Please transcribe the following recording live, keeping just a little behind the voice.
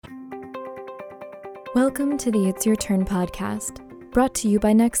Welcome to the It's Your Turn podcast, brought to you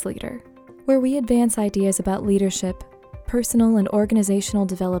by Next Leader, where we advance ideas about leadership, personal and organizational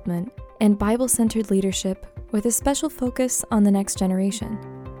development, and Bible-centered leadership with a special focus on the next generation.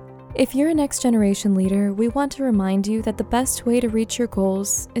 If you're a next generation leader, we want to remind you that the best way to reach your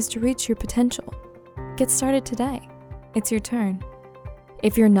goals is to reach your potential. Get started today. It's your turn.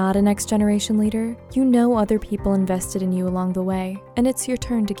 If you're not a next generation leader, you know other people invested in you along the way, and it's your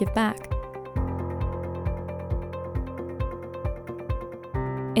turn to give back.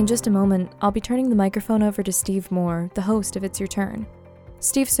 In just a moment, I'll be turning the microphone over to Steve Moore, the host of It's Your Turn.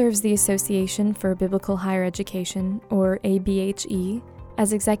 Steve serves the Association for Biblical Higher Education, or ABHE,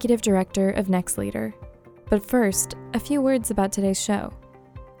 as Executive Director of Next Leader. But first, a few words about today's show.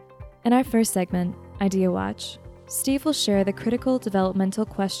 In our first segment, Idea Watch, Steve will share the critical developmental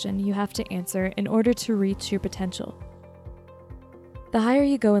question you have to answer in order to reach your potential. The higher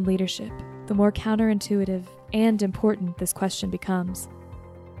you go in leadership, the more counterintuitive and important this question becomes.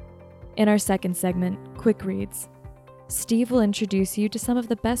 In our second segment, Quick Reads, Steve will introduce you to some of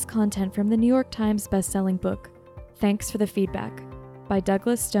the best content from the New York Times bestselling book, Thanks for the Feedback, by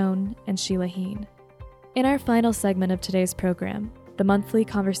Douglas Stone and Sheila Heen. In our final segment of today's program, The Monthly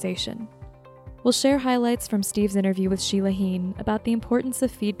Conversation, we'll share highlights from Steve's interview with Sheila Heen about the importance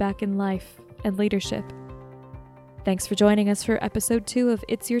of feedback in life and leadership. Thanks for joining us for episode 2 of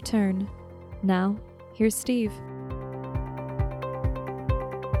It's Your Turn. Now, here's Steve.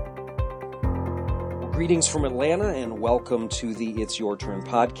 Greetings from Atlanta and welcome to the It's Your Turn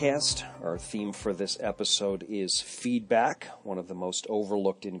podcast. Our theme for this episode is feedback, one of the most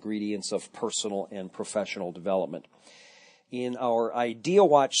overlooked ingredients of personal and professional development. In our Idea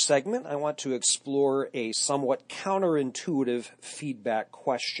Watch segment, I want to explore a somewhat counterintuitive feedback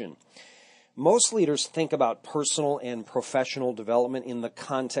question. Most leaders think about personal and professional development in the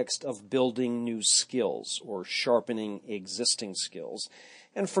context of building new skills or sharpening existing skills,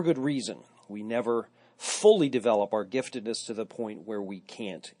 and for good reason. We never fully develop our giftedness to the point where we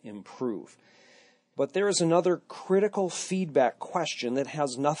can't improve. But there is another critical feedback question that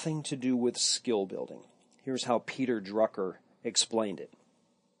has nothing to do with skill building. Here's how Peter Drucker explained it.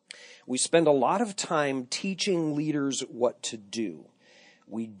 We spend a lot of time teaching leaders what to do.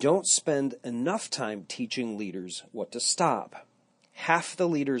 We don't spend enough time teaching leaders what to stop. Half the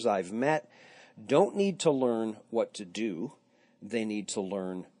leaders I've met don't need to learn what to do. They need to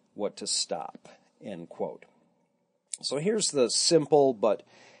learn what to stop. End quote. So here's the simple but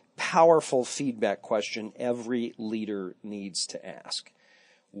powerful feedback question every leader needs to ask.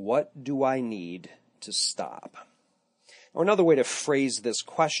 What do I need to stop? Or another way to phrase this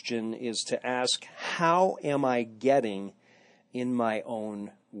question is to ask, how am I getting in my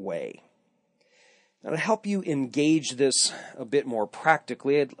own way? Now, to help you engage this a bit more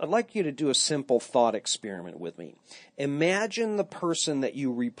practically, I'd like you to do a simple thought experiment with me. Imagine the person that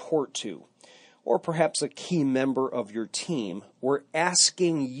you report to, or perhaps a key member of your team, were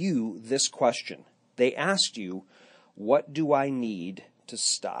asking you this question. They asked you, what do I need to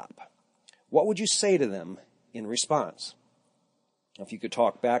stop? What would you say to them in response? If you could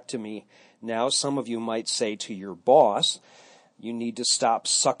talk back to me now, some of you might say to your boss, you need to stop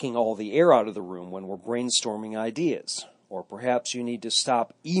sucking all the air out of the room when we're brainstorming ideas. Or perhaps you need to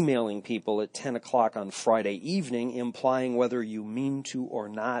stop emailing people at 10 o'clock on Friday evening, implying whether you mean to or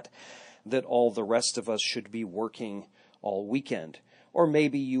not that all the rest of us should be working all weekend. Or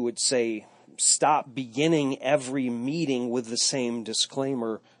maybe you would say, stop beginning every meeting with the same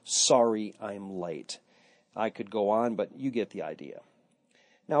disclaimer, sorry, I'm late. I could go on, but you get the idea.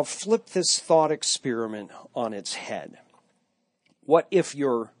 Now flip this thought experiment on its head. What if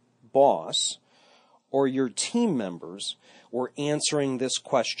your boss or your team members were answering this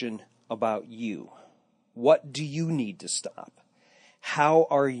question about you? What do you need to stop? How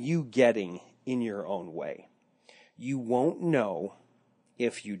are you getting in your own way? You won't know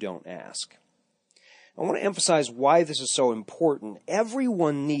if you don't ask. I want to emphasize why this is so important.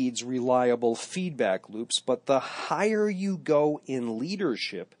 Everyone needs reliable feedback loops, but the higher you go in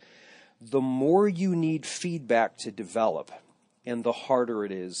leadership, the more you need feedback to develop, and the harder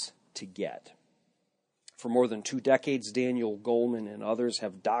it is to get. For more than 2 decades, Daniel Goleman and others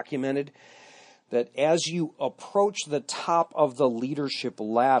have documented that as you approach the top of the leadership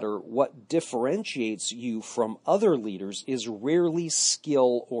ladder, what differentiates you from other leaders is rarely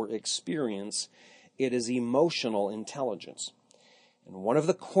skill or experience. It is emotional intelligence. And one of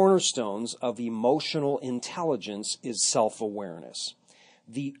the cornerstones of emotional intelligence is self-awareness.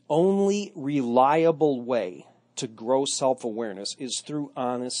 The only reliable way to grow self-awareness is through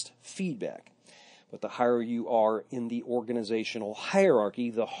honest feedback. But the higher you are in the organizational hierarchy,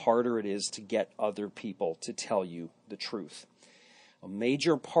 the harder it is to get other people to tell you the truth. A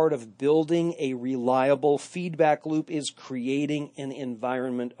major part of building a reliable feedback loop is creating an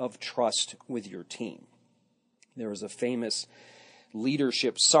environment of trust with your team. There is a famous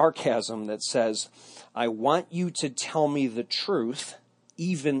leadership sarcasm that says, I want you to tell me the truth,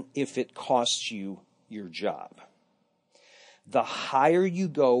 even if it costs you your job. The higher you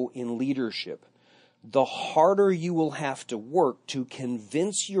go in leadership, the harder you will have to work to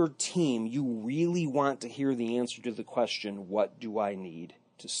convince your team you really want to hear the answer to the question, what do I need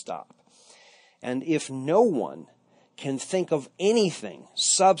to stop? And if no one can think of anything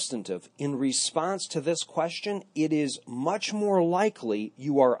substantive in response to this question, it is much more likely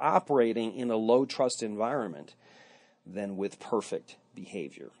you are operating in a low-trust environment than with perfect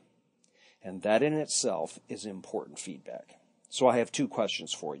behavior. And that in itself is important feedback. So I have two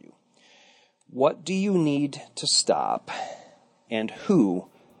questions for you. What do you need to stop, and who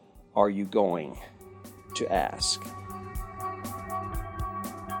are you going to ask?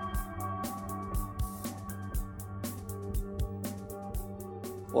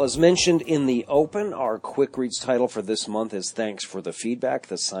 Well, as mentioned in the open, our Quick Reads title for this month is Thanks for the Feedback,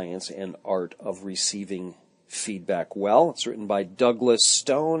 the Science and Art of Receiving Feedback Well. It's written by Douglas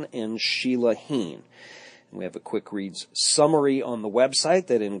Stone and Sheila Heen. We have a Quick Reads summary on the website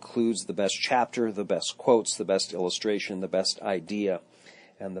that includes the best chapter, the best quotes, the best illustration, the best idea,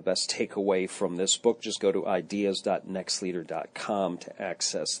 and the best takeaway from this book. Just go to ideas.nextleader.com to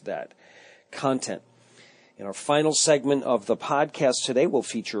access that content. In our final segment of the podcast today, we'll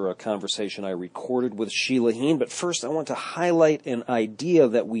feature a conversation I recorded with Sheila Heen. But first, I want to highlight an idea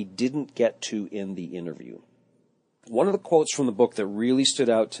that we didn't get to in the interview. One of the quotes from the book that really stood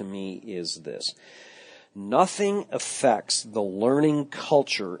out to me is this. Nothing affects the learning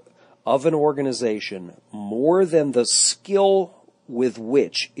culture of an organization more than the skill with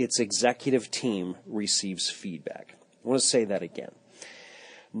which its executive team receives feedback. I want to say that again.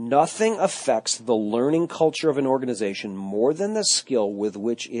 Nothing affects the learning culture of an organization more than the skill with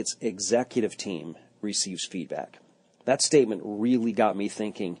which its executive team receives feedback. That statement really got me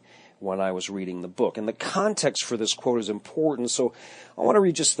thinking when I was reading the book. And the context for this quote is important, so I want to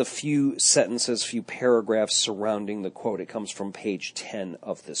read just the few sentences, few paragraphs surrounding the quote. It comes from page 10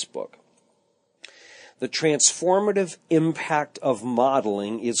 of this book. The transformative impact of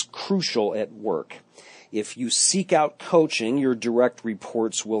modeling is crucial at work. If you seek out coaching, your direct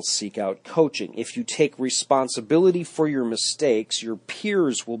reports will seek out coaching. If you take responsibility for your mistakes, your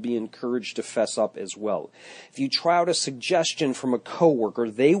peers will be encouraged to fess up as well. If you try out a suggestion from a coworker,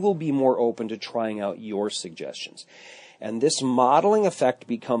 they will be more open to trying out your suggestions. And this modeling effect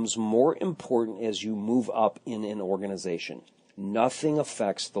becomes more important as you move up in an organization. Nothing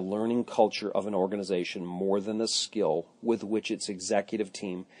affects the learning culture of an organization more than the skill with which its executive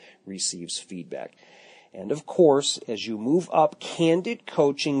team receives feedback. And of course, as you move up, candid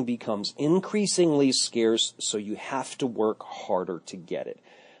coaching becomes increasingly scarce, so you have to work harder to get it.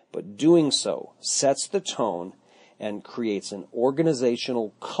 But doing so sets the tone and creates an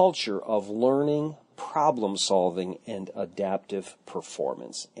organizational culture of learning, problem solving, and adaptive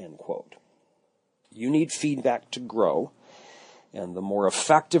performance, end quote. You need feedback to grow, and the more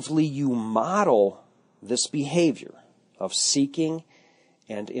effectively you model this behavior of seeking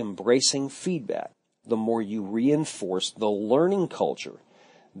and embracing feedback, the more you reinforce the learning culture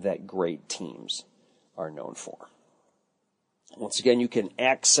that great teams are known for. Once again, you can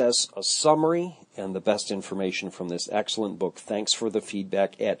access a summary and the best information from this excellent book, Thanks for the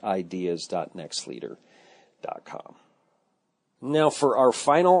Feedback, at ideas.nextleader.com. Now, for our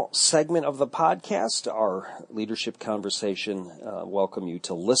final segment of the podcast, our leadership conversation, welcome you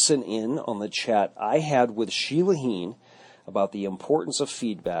to listen in on the chat I had with Sheila Heen about the importance of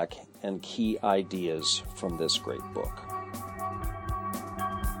feedback and key ideas from this great book.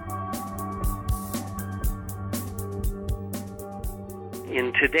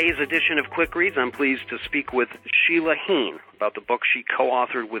 In today's edition of Quick Reads, I'm pleased to speak with Sheila Heen about the book she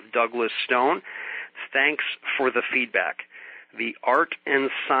co-authored with Douglas Stone, Thanks for the Feedback, The Art and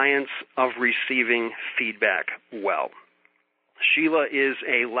Science of Receiving Feedback Well. Sheila is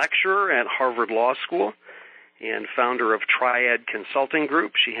a lecturer at Harvard Law School and founder of Triad Consulting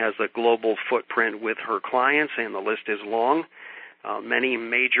Group. She has a global footprint with her clients, and the list is long. Many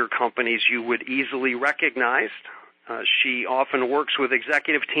major companies you would easily recognize. She often works with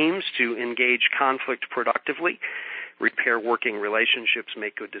executive teams to engage conflict productively, repair working relationships,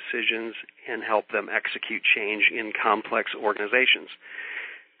 make good decisions, and help them execute change in complex organizations.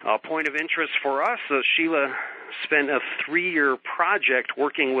 A point of interest for us, Sheila spent a 3-year project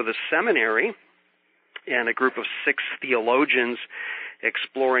working with a seminary and a group of 6 theologians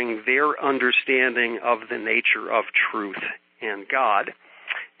exploring their understanding of the nature of truth and God.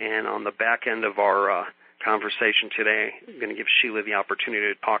 And on the back end of our conversation today, I'm going to give Sheila the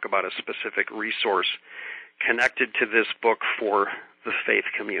opportunity to talk about a specific resource connected to this book for the faith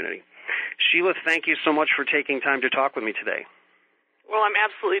community. Sheila, thank you so much for taking time to talk with me today. Well, I'm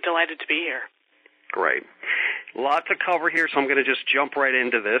absolutely delighted to be here. Great. A lot to cover here, so I'm going to just jump right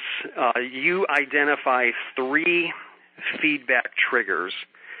into this. You identify 3 feedback triggers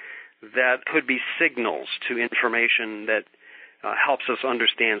that could be signals to information that helps us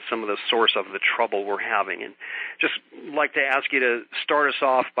understand some of the source of the trouble we're having. And just like to ask you to start us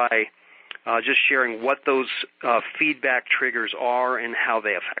off by just sharing what those feedback triggers are and how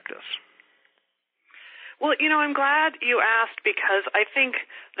they affect us. Well, I'm glad you asked, because I think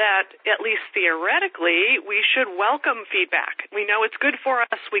that, at least theoretically, we should welcome feedback. We know it's good for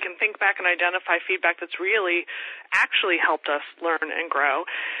us. We can think back and identify feedback that's really actually helped us learn and grow.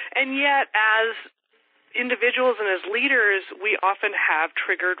 And yet, as individuals and as leaders, we often have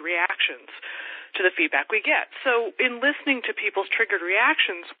triggered reactions to the feedback we get. So in listening to people's triggered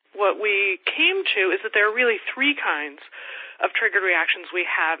reactions, what we came to is that there are really 3 kinds of triggered reactions we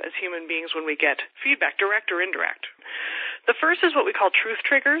have as human beings when we get feedback, direct or indirect. The first is what we call truth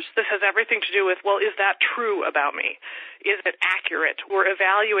triggers. This has everything to do with, well, is that true about me? Is it accurate? We're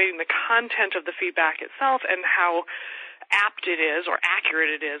evaluating the content of the feedback itself and how apt it is or accurate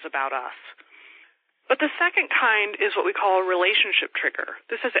it is about us. But the second kind is what we call a relationship trigger.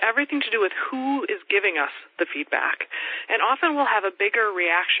 This has everything to do with who is giving us the feedback. And often we'll have a bigger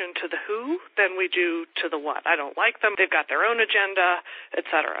reaction to the who than we do to the what. I don't like them, they've got their own agenda,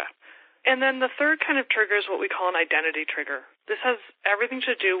 etc. And then the third kind of trigger is what we call an identity trigger. This has everything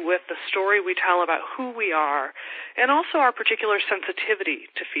to do with the story we tell about who we are and also our particular sensitivity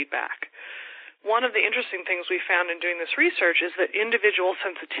to feedback. One of the interesting things we found in doing this research is that individual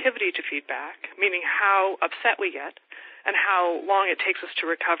sensitivity to feedback, meaning how upset we get and how long it takes us to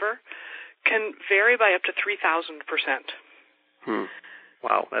recover, can vary by up to 3,000%.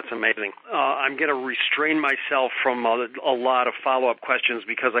 Wow, that's amazing. I'm going to restrain myself from a lot of follow-up questions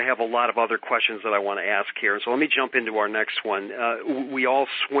because I have a lot of other questions that I want to ask here. So let me jump into our next one. We all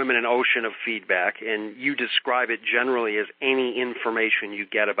swim in an ocean of feedback, and you describe it generally as any information you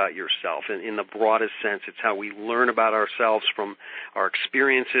get about yourself. And in the broadest sense, it's how we learn about ourselves from our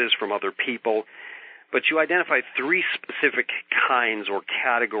experiences, from other people. But you identify 3 specific kinds or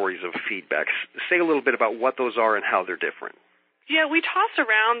categories of feedback. Say a little bit about what those are and how they're different. Yeah, we toss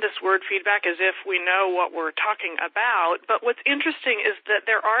around this word feedback as if we know what we're talking about, but what's interesting is that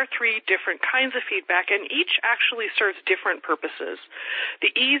there are 3 different kinds of feedback, and each actually serves different purposes.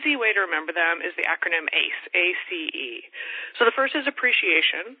 The easy way to remember them is the acronym ACE, A-C-E. So the first is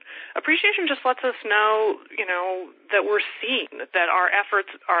appreciation. Appreciation just lets us know, that we're seen, that our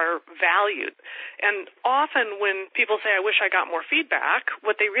efforts are valued. And often when people say, I wish I got more feedback,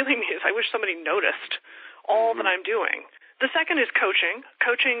 what they really mean is, I wish somebody noticed all that I'm doing. The second is coaching.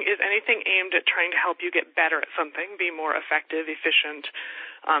 Coaching is anything aimed at trying to help you get better at something, be more effective, efficient,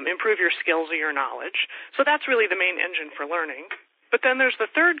 improve your skills or your knowledge. So that's really the main engine for learning. But then there's the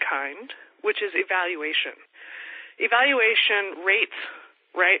third kind, which is evaluation. Evaluation rates,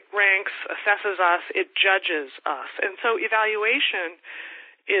 ranks, assesses us, it judges us. And so evaluation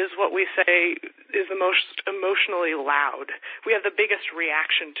is what we say is the most emotionally loud. We have the biggest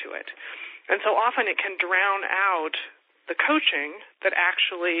reaction to it. And so often it can drown out the coaching that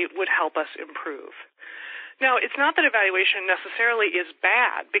actually would help us improve. Now, it's not that evaluation necessarily is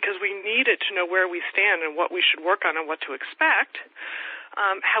bad, because we need it to know where we stand and what we should work on and what to expect.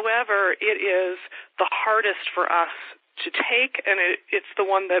 However, it is the hardest for us to take, and it's the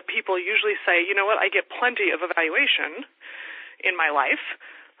one that people usually say, you know what, I get plenty of evaluation in my life.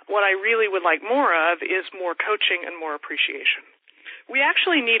 What I really would like more of is more coaching and more appreciation. We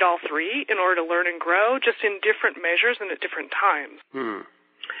actually need all 3 in order to learn and grow, just in different measures and at different times.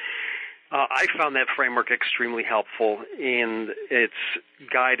 I found that framework extremely helpful, and it's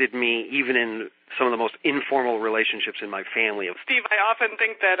guided me even in some of the most informal relationships in my family. Steve, I often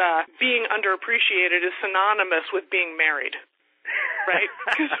think that being underappreciated is synonymous with being married, right?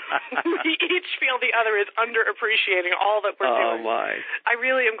 Because we each feel the other is underappreciating all that we're doing. Oh, my. I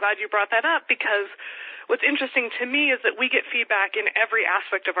really am glad you brought that up, because what's interesting to me is that we get feedback in every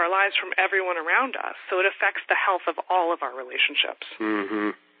aspect of our lives from everyone around us, so it affects the health of all of our relationships.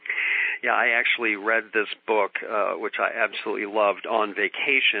 Yeah, I actually read this book, which I absolutely loved, on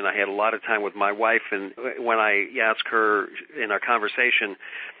vacation. I had a lot of time with my wife, and when I asked her in our conversation,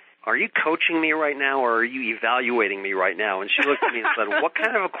 are you coaching me right now or are you evaluating me right now? And she looked at me and said, what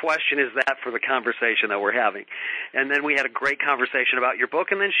kind of a question is that for the conversation that we're having? And then we had a great conversation about your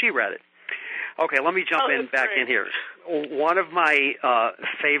book, and then she read it. Okay, let me jump back in here. One of my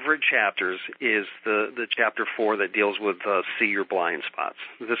favorite chapters is the chapter 4 that deals with see your blind spots.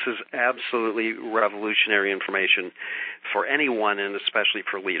 This is absolutely revolutionary information for anyone, and especially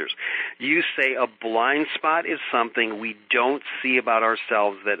for leaders. You say a blind spot is something we don't see about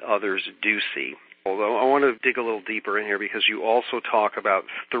ourselves that others do see. Although I want to dig a little deeper in here because you also talk about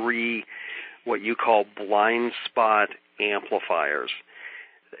 3 what you call blind spot amplifiers.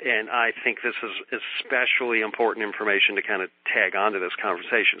 And I think this is especially important information to kind of tag onto this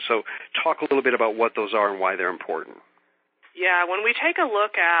conversation. So talk a little bit about what those are and why they're important. Yeah, when we take a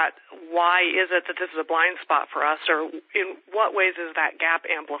look at why is it that this is a blind spot for us, or in what ways is that gap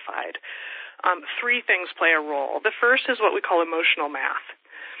amplified, 3 things play a role. The first is what we call emotional math.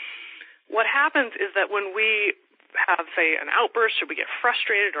 What happens is that when we have, say, an outburst or we get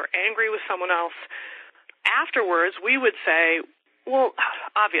frustrated or angry with someone else, afterwards we would say, well,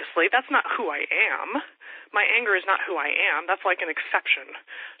 obviously, that's not who I am. My anger is not who I am. That's like an exception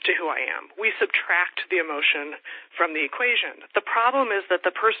to who I am. We subtract the emotion from the equation. The problem is that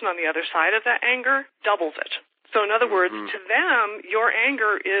the person on the other side of that anger doubles it. So in other words, to them, your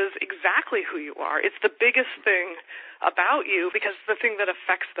anger is exactly who you are. It's the biggest thing about you because it's the thing that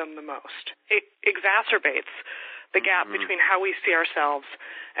affects them the most. It exacerbates the gap between how we see ourselves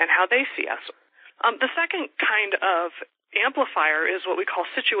and how they see us. The second kind of amplifier is what we call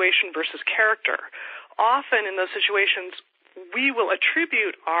situation versus character. Often in those situations, we will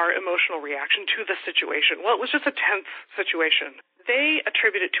attribute our emotional reaction to the situation. Well, it was just a tense situation. They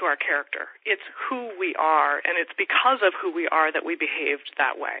attribute it to our character. It's who we are, and it's because of who we are that we behaved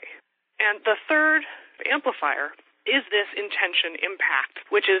that way. And the third amplifier is this intention impact,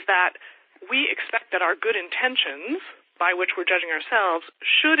 which is that we expect that our good intentions, by which we're judging ourselves,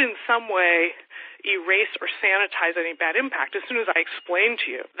 should in some way erase or sanitize any bad impact. As soon as I explain to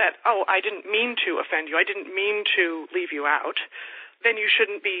you that, oh, I didn't mean to offend you, I didn't mean to leave you out, then you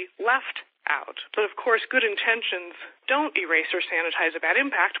shouldn't be left out. But of course, good intentions don't erase or sanitize a bad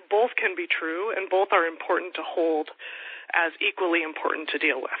impact. Both can be true, and both are important to hold as equally important to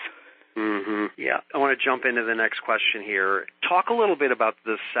deal with. Yeah, I want to jump into the next question here. Talk a little bit about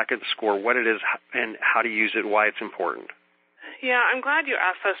the second score, what it is and how to use it, why it's important. Yeah, I'm glad you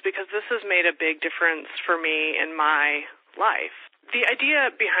asked this because this has made a big difference for me in my life. The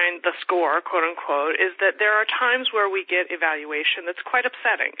idea behind the score, quote unquote, is that there are times where we get evaluation that's quite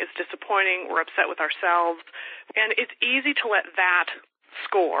upsetting. It's disappointing, we're upset with ourselves, and it's easy to let that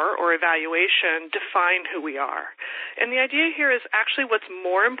score or evaluation define who we are. And the idea here is actually what's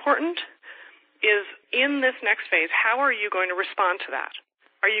more important is in this next phase, how are you going to respond to that?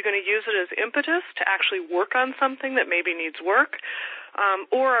 Are you going to use it as impetus to actually work on something that maybe needs work?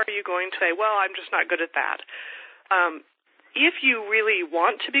 Or are you going to say, well, I'm just not good at that? If you really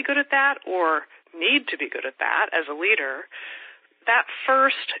want to be good at that or need to be good at that as a leader, that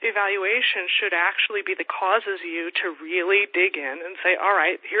first evaluation should actually be that causes you to really dig in and say, all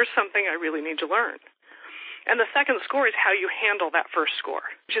right, here's something I really need to learn. And the second score is how you handle that first score,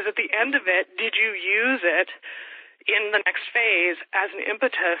 which is at the end of it, did you use it in the next phase as an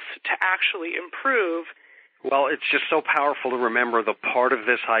impetus to actually improve? Well, it's just so powerful to remember the part of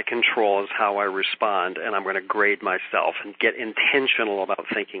this I control is how I respond, and I'm going to grade myself and get intentional about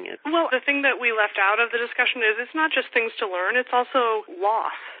thinking it. Well, the thing that we left out of the discussion is it's not just things to learn, it's also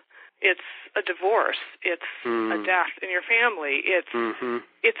loss. It's a divorce. It's a death in your family.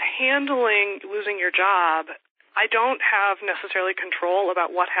 It's handling losing your job. I don't have necessarily control about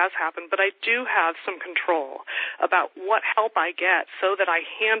what has happened, but I do have some control about what help I get so that I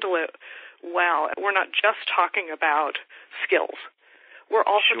handle it well. We're not just talking about skills. We're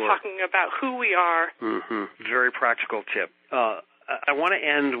also talking about who we are. Very practical tip. I want to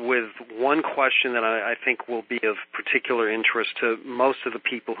end with one question that I think will be of particular interest to most of the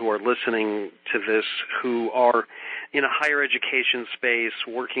people who are listening to this who are in a higher education space,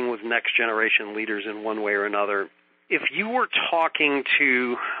 working with next generation leaders in one way or another. If you were talking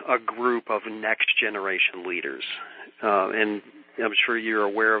to a group of next generation leaders, and I'm sure you're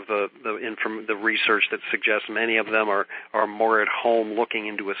aware of the research that suggests many of them are more at home looking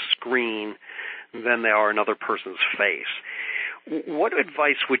into a screen than they are another person's face. What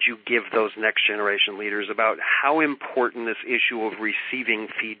advice would you give those next generation leaders about how important this issue of receiving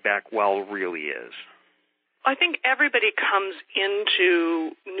feedback well really is? I think everybody comes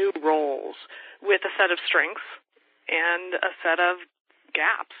into new roles with a set of strengths and a set of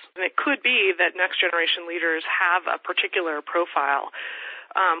gaps. And it could be that next generation leaders have a particular profile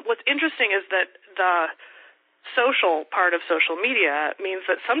What's interesting is that the social part of social media means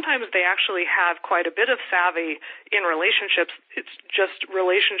that sometimes they actually have quite a bit of savvy in relationships. It's just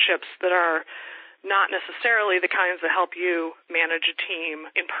relationships that are not necessarily the kinds that help you manage a team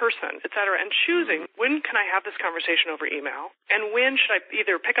in person, et cetera, and choosing when can I have this conversation over email and when should I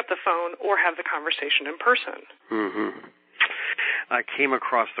either pick up the phone or have the conversation in person. Mm-hmm. I came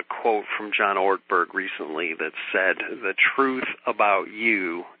across a quote from John Ortberg recently that said, "The truth about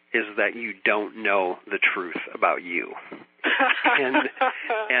you is that you don't know the truth about you."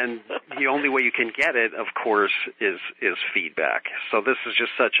 and the only way you can get it, of course, is feedback. So this is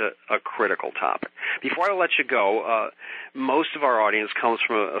just such a critical topic. Before I let you go, most of our audience comes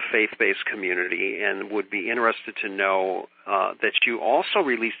from a faith-based community and would be interested to know that you also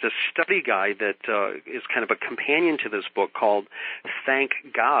released a study guide that is kind of a companion to this book called Thank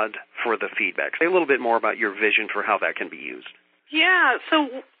God for the Feedback. Say a little bit more about your vision for how that can be used. Yeah,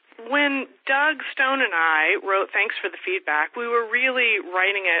 so when Doug Stone and I wrote Thanks for the Feedback, we were really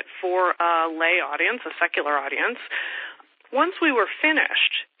writing it for a lay audience, a secular audience. Once we were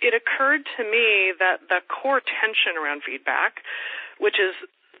finished, it occurred to me that the core tension around feedback, which is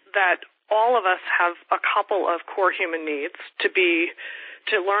that all of us have a couple of core human needs to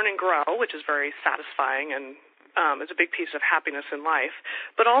learn and grow, which is very satisfying and is a big piece of happiness in life,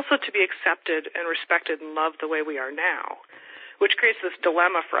 but also to be accepted and respected and loved the way we are now, which creates this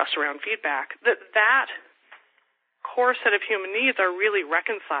dilemma for us around feedback, that core set of human needs are really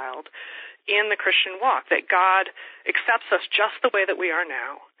reconciled in the Christian walk, that God accepts us just the way that we are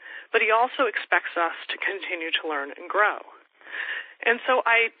now, but he also expects us to continue to learn and grow. And so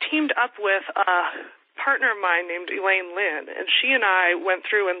I teamed up with a partner of mine named Elaine Lynn, and she and I went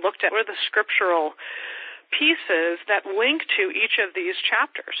through and looked at what are the scriptural pieces that link to each of these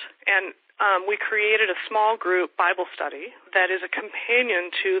chapters. And we created a small group Bible study that is a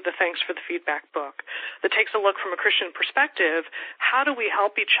companion to the Thanks for the Feedback book that takes a look from a Christian perspective. How do we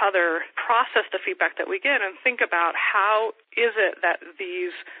help each other process the feedback that we get and think about how is it that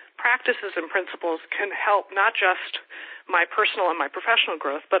these practices and principles can help not just my personal and my professional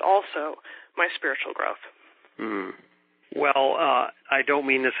growth, but also my spiritual growth? Well, I don't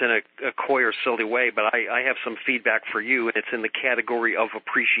mean this in a coy or silly way, but I have some feedback for you, and it's in the category of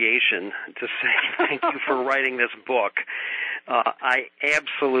appreciation to say thank you for writing this book. I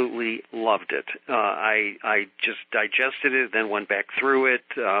absolutely loved it. I just digested it, then went back through it.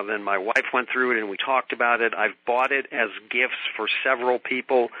 Then my wife went through it, and we talked about it. I've bought it as gifts for several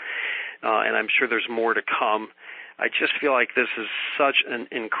people, and I'm sure there's more to come. I just feel like this is such an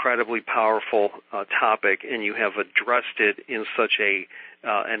incredibly powerful topic, and you have addressed it in such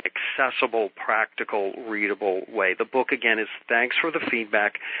an accessible, practical, readable way. The book, again, is Thanks for the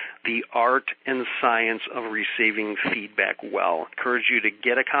Feedback, The Art and Science of Receiving Feedback Well. I encourage you to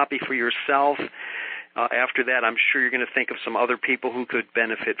get a copy for yourself. After that, I'm sure you're going to think of some other people who could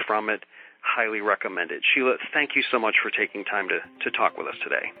benefit from it. Highly recommend it. Sheila, thank you so much for taking time to talk with us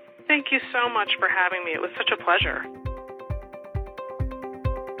today. Thank you so much for having me. It was such a pleasure.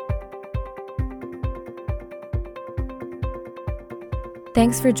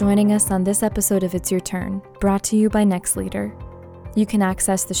 Thanks for joining us on this episode of It's Your Turn, brought to you by NextLeader. You can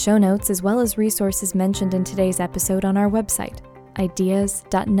access the show notes as well as resources mentioned in today's episode on our website,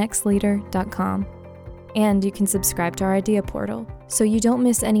 ideas.nextleader.com. And you can subscribe to our idea portal, so you don't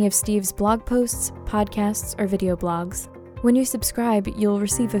miss any of Steve's blog posts, podcasts, or video blogs. When you subscribe, you'll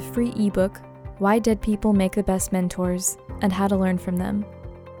receive a free ebook, Why Dead People Make the Best Mentors, and How to Learn from Them.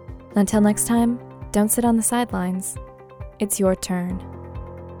 Until next time, don't sit on the sidelines. It's your turn.